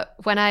 but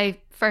when I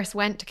first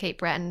went to Cape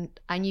Breton,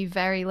 I knew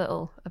very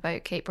little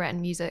about Cape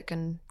Breton music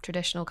and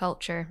traditional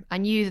culture. I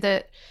knew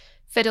that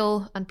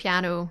fiddle and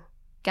piano,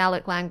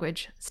 Gaelic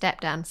language,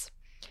 step dance,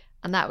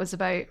 and that was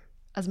about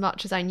as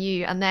much as I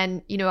knew. And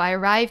then, I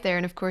arrived there,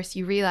 and of course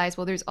you realize,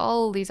 well, there's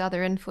all these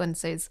other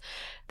influences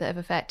that have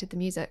affected the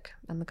music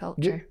and the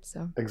culture.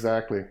 So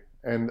exactly.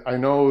 And I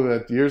know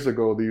that years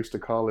ago they used to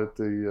call it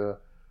the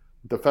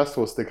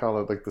festivals. They call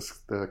it like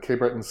the Cape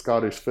Breton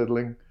Scottish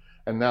fiddling,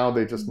 and now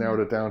they just narrowed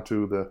it down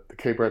to the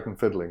Cape Breton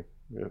fiddling,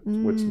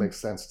 which makes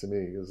sense to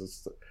me,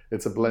 because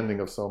it's a blending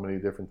of so many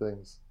different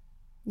things.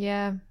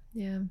 Yeah,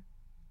 yeah.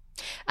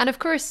 And of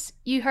course,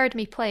 you heard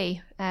me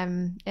play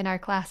in our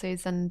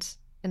classes and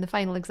in the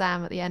final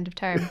exam at the end of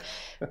term.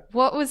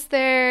 What was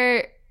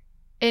there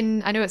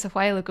I know it's a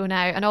while ago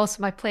now, and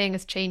also my playing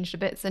has changed a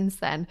bit since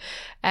then.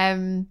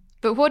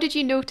 But what did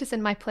you notice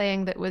in my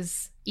playing that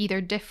was either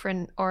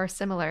different or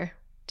similar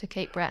to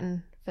Cape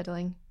Breton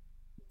fiddling?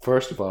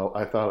 First of all,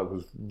 I thought it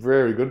was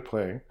very good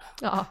playing.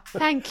 Oh,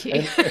 thank you.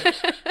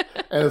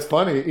 and it's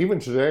funny, even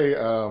today,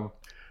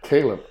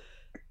 Caleb,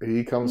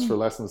 he comes for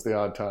lessons the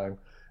odd time,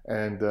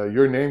 and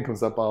your name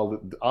comes up all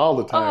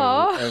the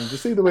time. And you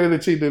see the way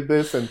that she did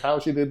this and how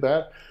she did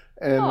that,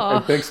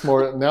 and thinks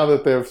more now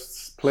that they're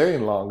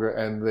playing longer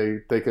and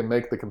they can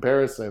make the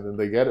comparison and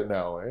they get it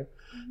now, eh?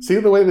 See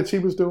the way that she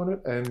was doing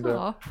it, and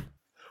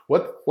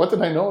what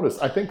did I notice?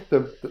 I think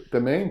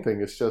the main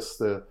thing is just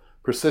the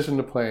precision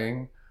of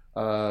playing,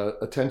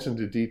 attention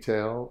to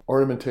detail,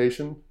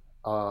 ornamentation,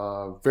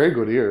 very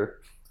good ear,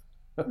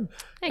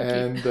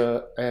 Thank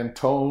you. And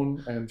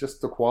tone and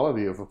just the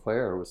quality of a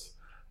player was.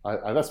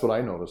 That's what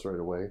I noticed right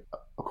away.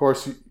 Of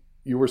course,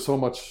 you were so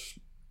much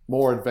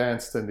more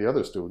advanced than the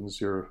other students.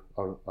 You're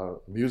a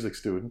music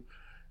student,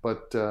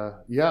 but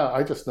yeah,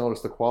 I just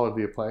noticed the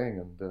quality of playing,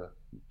 and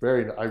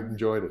I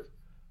enjoyed it.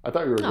 I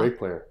thought you were a great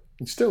player.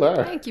 You still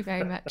are. Thank you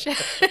very much.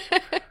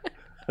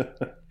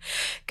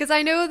 Because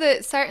I know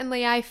that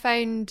certainly I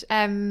found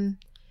the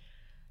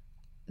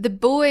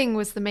bowing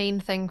was the main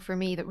thing for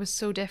me that was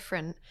so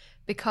different,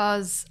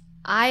 because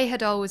I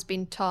had always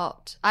been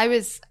taught, I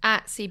was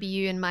at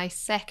CBU in my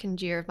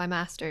second year of my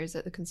master's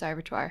at the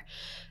Conservatoire.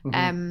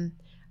 Mm-hmm.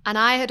 And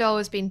I had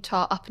always been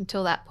taught up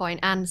until that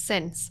point and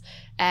since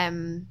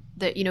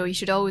that, you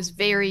should always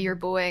vary your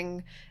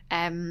bowing,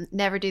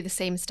 never do the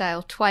same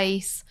style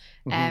twice,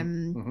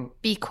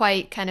 be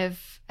quite kind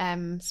of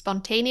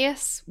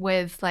spontaneous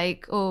with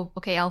like, oh,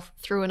 okay, I'll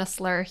throw in a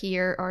slur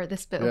here or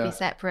this bit will be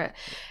separate.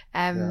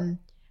 And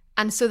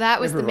so that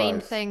was the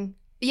main thing.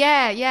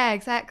 Yeah,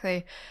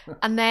 exactly.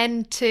 And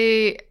then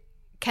to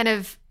kind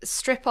of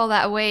strip all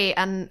that away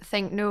and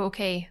think, no,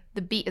 okay,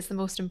 the beat is the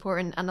most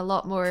important, and a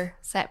lot more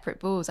separate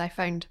bows I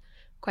found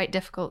quite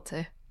difficult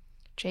to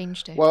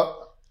change to.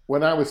 Well,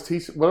 when I was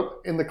teaching,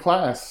 in the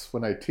class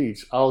when I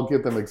teach, I'll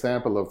give them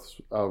example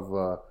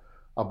of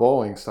a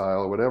bowing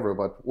style or whatever.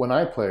 But when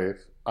I play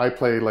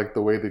like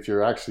the way that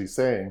you're actually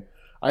saying.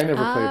 I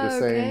never played the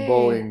same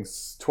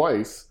bowings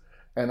twice.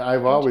 And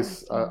I've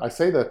always, I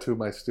say that to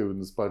my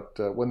students, but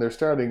when they're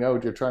starting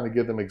out, you're trying to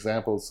give them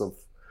examples of,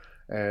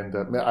 and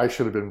I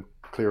should have been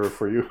clearer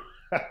for you,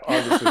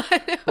 obviously.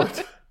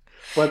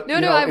 but no,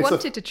 I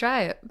wanted to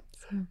try it.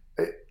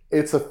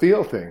 It's a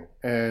feel thing,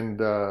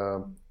 and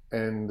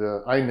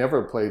I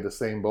never played the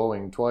same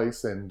bowing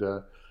twice, and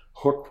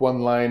hooked one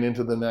line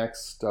into the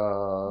next,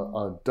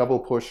 double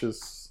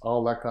pushes,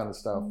 all that kind of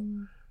stuff.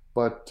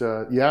 But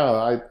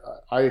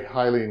I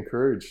highly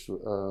encourage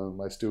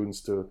my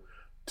students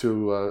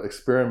to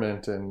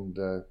experiment and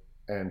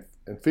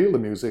feel the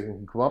music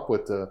and come up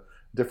with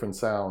different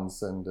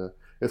sounds. And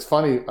it's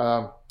funny,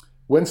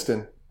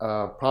 Winston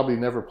probably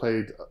never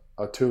played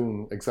a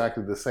tune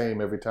exactly the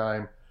same every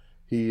time.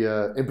 He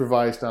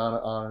improvised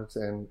on it,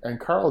 and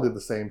Carl did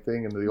the same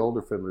thing, and the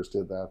older fiddlers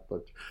did that.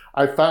 But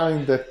I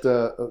find that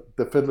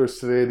the fiddlers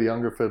today, the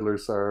younger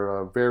fiddlers,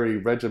 are very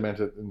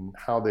regimented in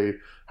how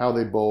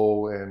they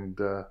bow,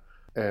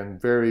 and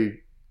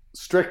very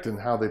strict in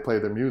how they play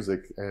their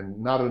music,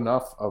 and not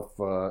enough of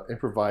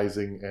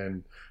improvising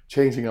and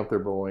changing up their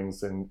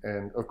bowings. And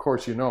of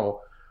course,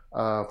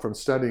 from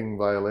studying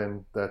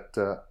violin that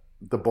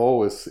the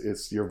bow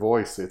is your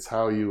voice. It's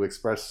how you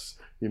express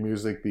your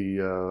music,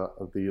 the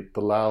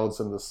louds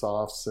and the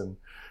softs and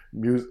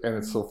music. And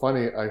it's so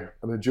funny. I'm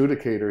an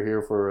adjudicator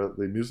here for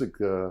the music,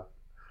 the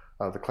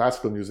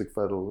classical music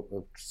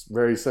fiddle. It's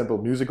very simple.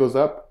 Music goes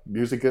up,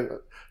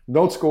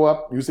 notes go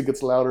up, music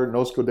gets louder,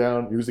 notes go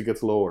down, music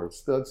gets lower.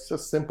 It's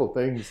just simple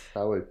things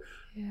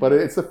but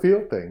it's a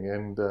feel thing.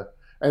 And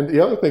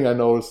the other thing I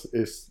noticed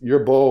is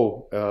your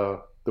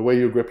bow, the way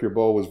you grip your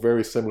bow was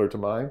very similar to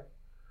mine.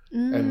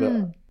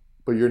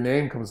 But your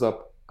name comes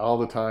up all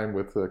the time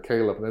with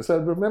Caleb. And I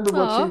said, remember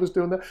what she was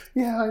doing that?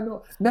 Yeah, I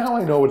know. Now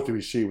I know what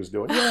she was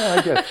doing. Yeah,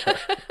 I get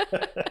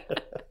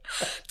that.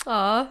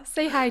 Aw,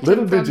 say hi to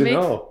Little him did from you me.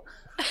 know.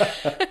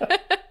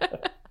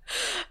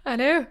 I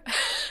know.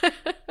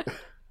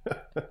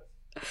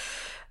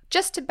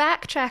 Just to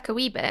backtrack a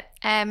wee bit,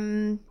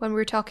 when we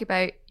were talking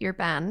about your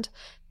band,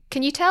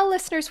 can you tell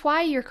listeners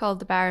why you're called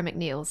the Barra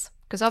MacNeils?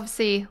 Because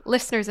obviously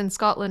listeners in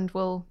Scotland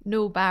will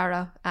know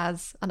Barra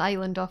as an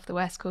island off the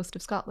west coast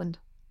of Scotland.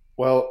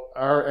 Well,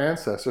 our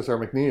ancestors are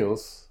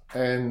MacNeils,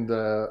 and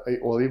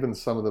even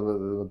some of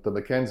the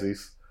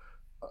Mackenzies.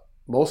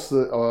 Most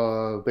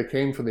of they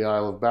came from the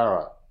Isle of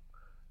Barra,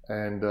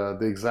 and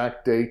the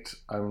exact date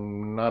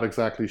I'm not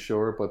exactly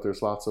sure, but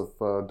there's lots of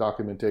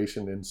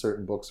documentation in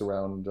certain books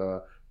around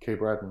Cape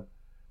Breton,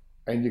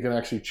 and you can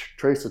actually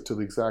trace it to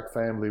the exact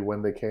family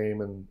when they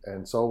came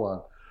and so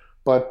on.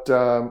 But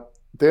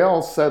they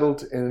all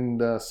settled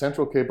in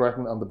central Cape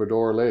Breton on the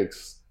Bredor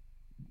Lakes.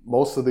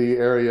 Most of the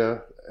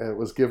area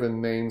was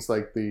given names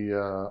like the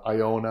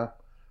Iona.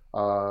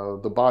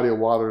 The body of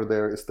water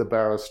there is the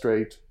Barra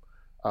Strait.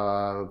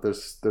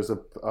 There's a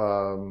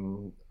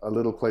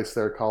little place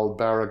there called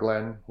Barra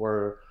Glen,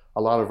 where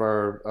a lot of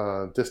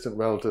our distant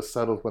relatives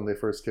settled when they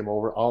first came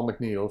over, all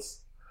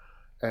MacNeils.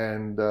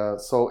 And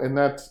so in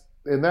that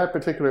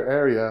particular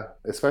area,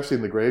 especially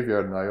in the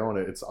graveyard in Iona,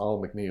 it's all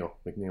MacNeil.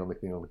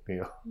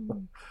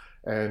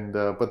 And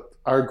but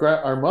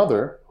our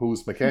mother,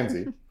 who's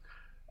Mackenzie,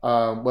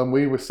 when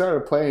we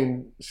started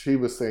playing, she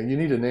was saying, you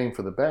need a name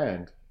for the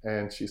band.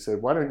 And she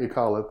said, why don't you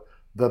call it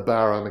the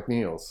Barra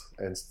MacNeils?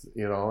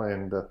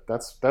 And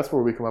that's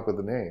where we come up with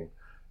the name.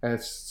 And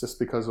it's just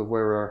because of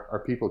where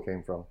our people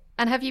came from.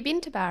 And have you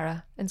been to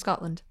Barra in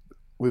Scotland?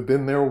 We've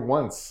been there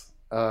once,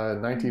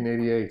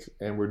 1988,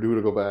 and we're due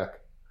to go back.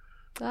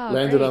 Oh,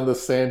 Landed great. on the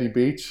sandy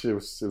beach. It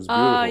was beautiful.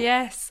 Oh,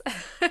 yes.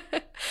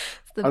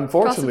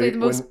 Unfortunately, possibly the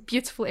most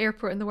beautiful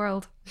airport in the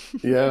world.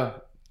 Yeah.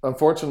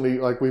 unfortunately,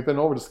 like we've been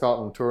over to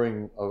Scotland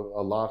touring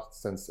a lot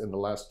since in the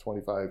last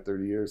 25,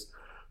 30 years,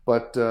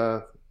 but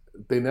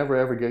they never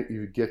ever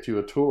get you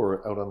a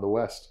tour out on the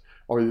west.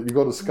 Or you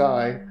go to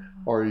Skye,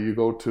 or you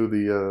go to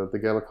the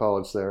Gaelic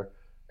College there,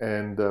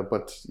 and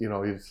but you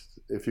know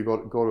if you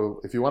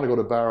if you want to go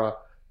to Barra,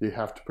 you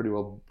have to pretty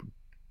well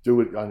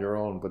do it on your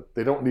own. But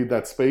they don't need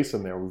that space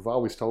in there. We've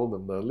always told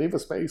them to leave a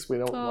space. We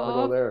don't want to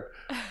go there.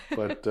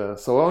 But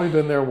so I've only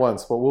been there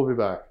once, but we'll be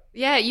back.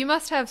 Yeah, you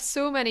must have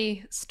so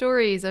many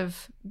stories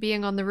of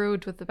being on the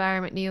road with the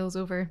Barra MacNeils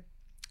over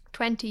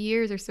 20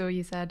 years or so,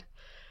 you said.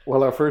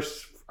 Well, our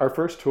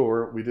first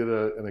tour, we did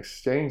an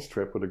exchange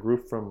trip with a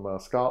group from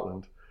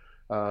Scotland.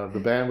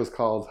 The band was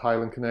called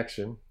Highland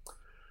Connection.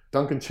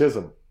 Duncan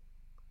Chisholm,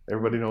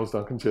 everybody knows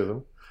Duncan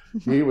Chisholm.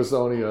 He was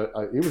only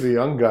he was a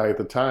young guy at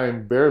the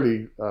time,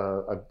 barely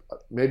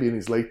maybe in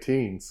his late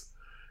teens,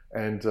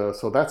 and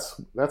so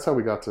that's how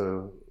we got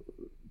to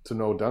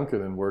know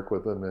Duncan and work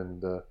with him.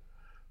 And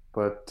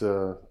but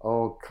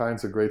all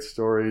kinds of great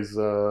stories.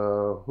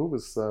 Who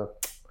was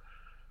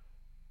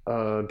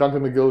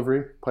Duncan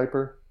McGilvery,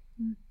 Piper?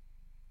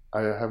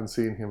 I haven't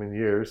seen him in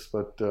years,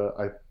 but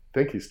I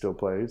think he still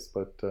plays.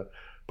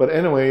 But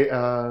anyway,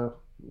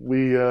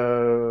 we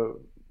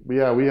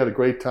had a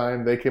great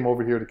time. They came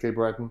over here to Cape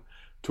Breton,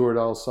 toured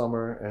all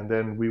summer, and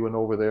then we went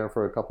over there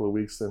for a couple of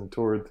weeks and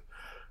toured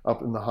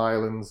up in the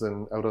Highlands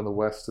and out on the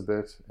west a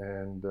bit.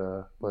 And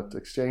but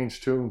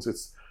exchanged tunes.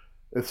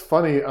 It's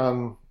funny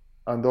on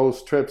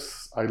those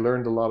trips. I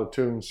learned a lot of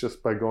tunes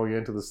just by going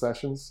into the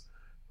sessions.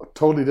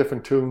 Totally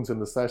different tunes in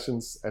the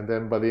sessions, and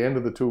then by the end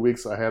of the 2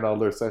 weeks, I had all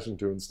their session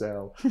tunes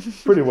down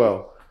pretty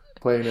well,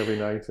 playing every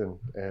night,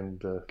 and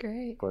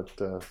great. But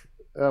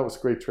that was a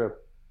great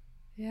trip.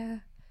 Yeah,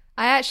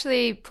 I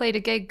actually played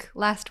a gig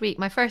last week,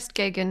 my first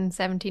gig in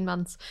 17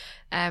 months,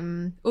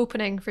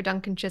 opening for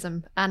Duncan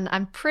Chisholm, and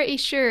I'm pretty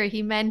sure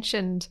he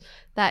mentioned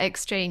that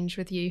exchange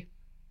with you.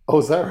 Oh,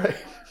 is that right?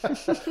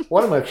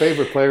 One of my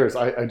favorite players,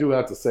 I do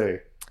have to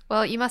say.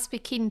 Well, you must be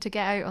keen to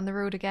get out on the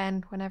road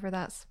again whenever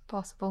that's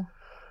possible.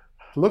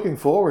 Looking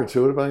forward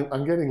to it, but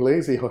I'm getting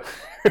lazy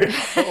as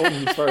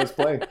far as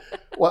playing.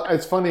 Well,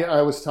 it's funny.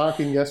 I was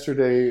talking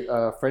yesterday.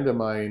 A friend of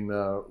mine,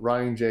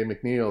 Ryan J.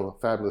 MacNeil, a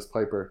fabulous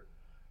piper,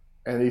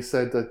 and he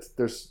said that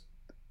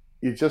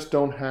you just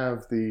don't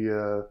have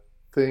the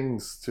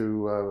things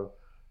to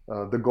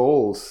the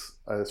goals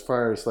as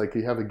far as like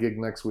you have a gig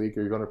next week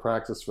or you're going to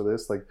practice for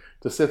this. Like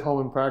to sit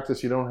home and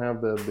practice, you don't have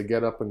the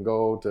get up and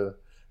go to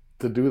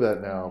do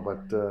that now.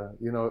 But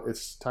you know,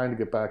 it's time to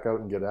get back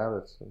out and get at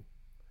it.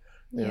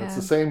 You know, it's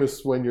the same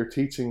as when you're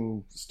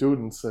teaching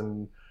students,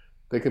 and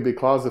they can be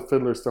closet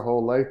fiddlers their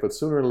whole life, but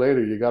sooner or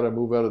later you got to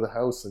move out of the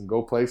house and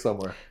go play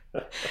somewhere.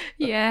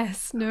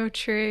 Yes, no,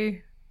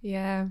 true.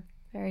 Yeah,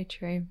 very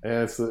true. And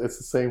it's the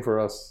same for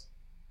us,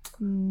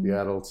 the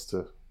adults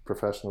to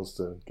professionals,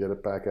 to get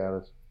it back at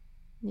it.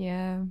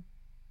 Yeah.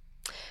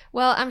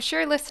 Well, I'm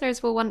sure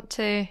listeners will want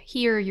to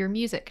hear your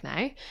music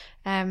now.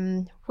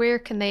 Where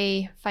can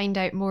they find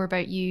out more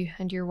about you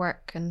and your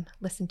work and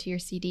listen to your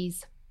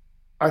CDs?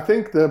 I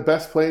think the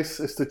best place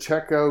is to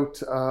check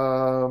out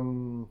our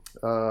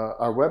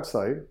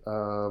website,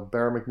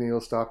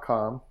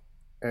 barramacneils.com.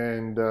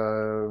 And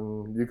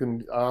you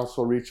can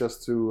also reach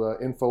us to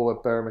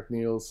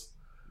info@barramacneils.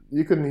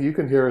 You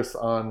can hear us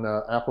on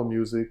Apple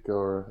Music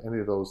or any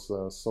of those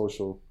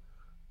social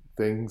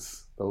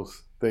things,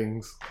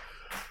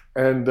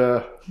 And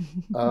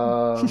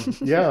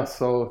yeah,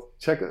 so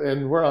check it.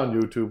 And we're on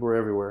YouTube, we're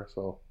everywhere.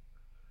 So.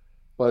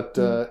 But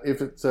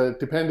if it's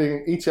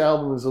depending, each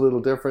album is a little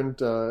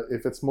different.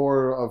 If it's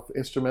more of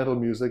instrumental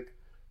music,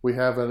 we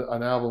have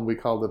an album we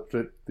call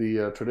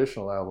the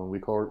traditional album. We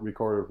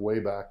recorded way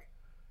back,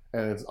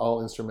 and it's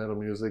all instrumental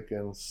music.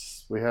 And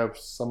we have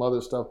some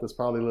other stuff that's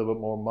probably a little bit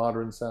more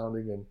modern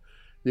sounding. And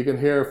you can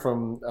hear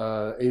from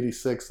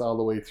 '86 all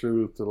the way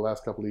through to the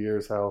last couple of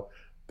years how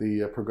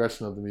the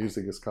progression of the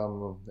music has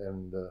come,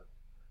 and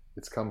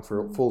it's come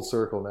for full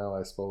circle now,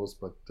 I suppose.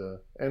 But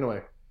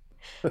anyway.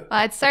 Well,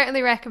 I'd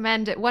certainly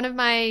recommend it. One of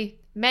my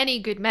many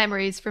good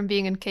memories from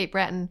being in Cape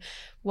Breton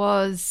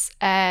was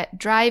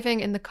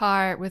driving in the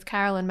car with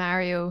Carol and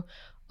Mario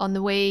on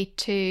the way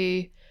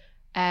to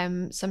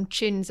some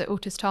tunes at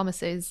Otis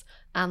Thomas's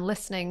and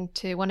listening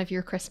to one of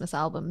your Christmas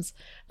albums.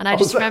 And I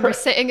just remember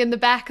sitting in the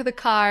back of the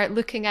car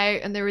looking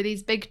out, and there were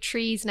these big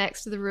trees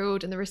next to the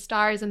road and there were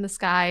stars in the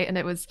sky and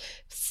it was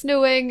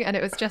snowing and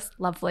it was just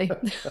lovely.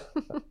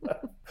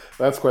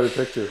 That's quite a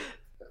picture.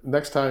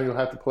 Next time you'll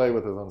have to play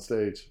with us on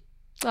stage.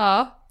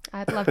 Oh,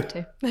 I'd love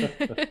to.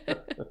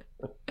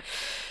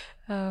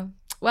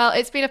 Well,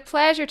 it's been a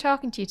pleasure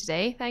talking to you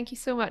today. Thank you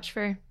so much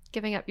for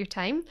giving up your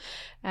time.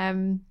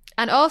 And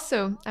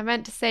also, I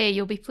meant to say,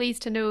 you'll be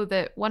pleased to know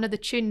that one of the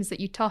tunes that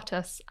you taught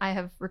us, I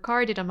have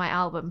recorded on my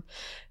album.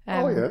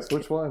 Oh, yes.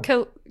 Which one?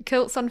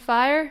 Kilts on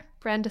Fire,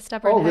 Brenda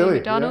Stubborn and Harry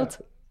McDonald.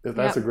 Yeah.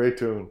 That's a great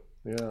tune.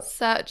 Yeah.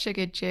 Such a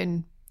good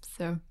tune.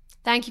 So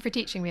thank you for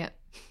teaching me it.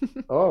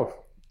 Oh,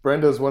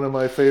 Brenda's one of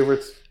my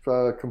favorites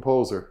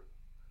composer.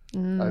 I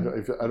don't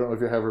know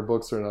if you have her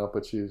books or not,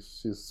 but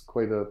she's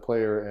quite a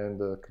player and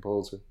a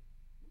composer.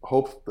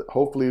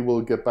 Hopefully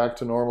we'll get back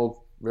to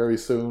normal very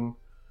soon,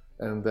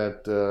 and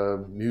that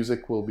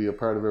music will be a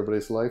part of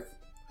everybody's life.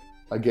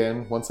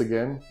 Once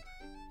again,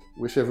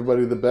 wish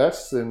everybody the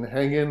best and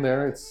hang in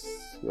there.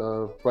 It's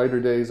brighter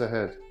days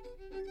ahead.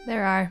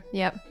 There are,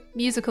 yep.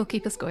 Music will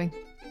keep us going.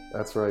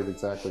 That's right,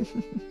 exactly.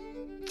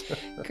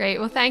 Great.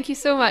 Well, thank you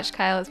so much,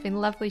 Kyle. It's been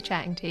lovely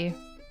chatting to you.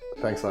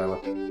 Thanks, Isla.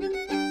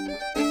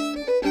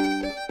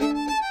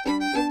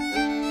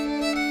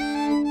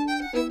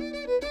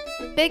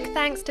 Big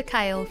thanks to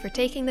Kyle for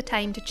taking the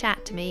time to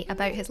chat to me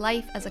about his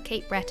life as a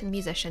Cape Breton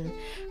musician,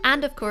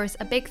 and of course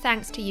a big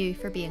thanks to you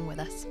for being with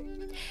us.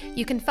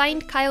 You can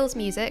find Kyle's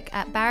music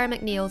at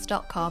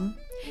barramacneils.com.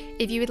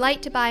 If you would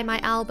like to buy my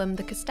album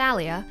The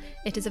Castalia,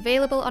 it is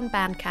available on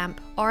Bandcamp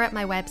or at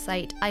my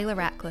website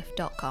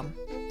ilaratcliffe.com.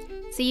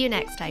 See you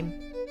next time.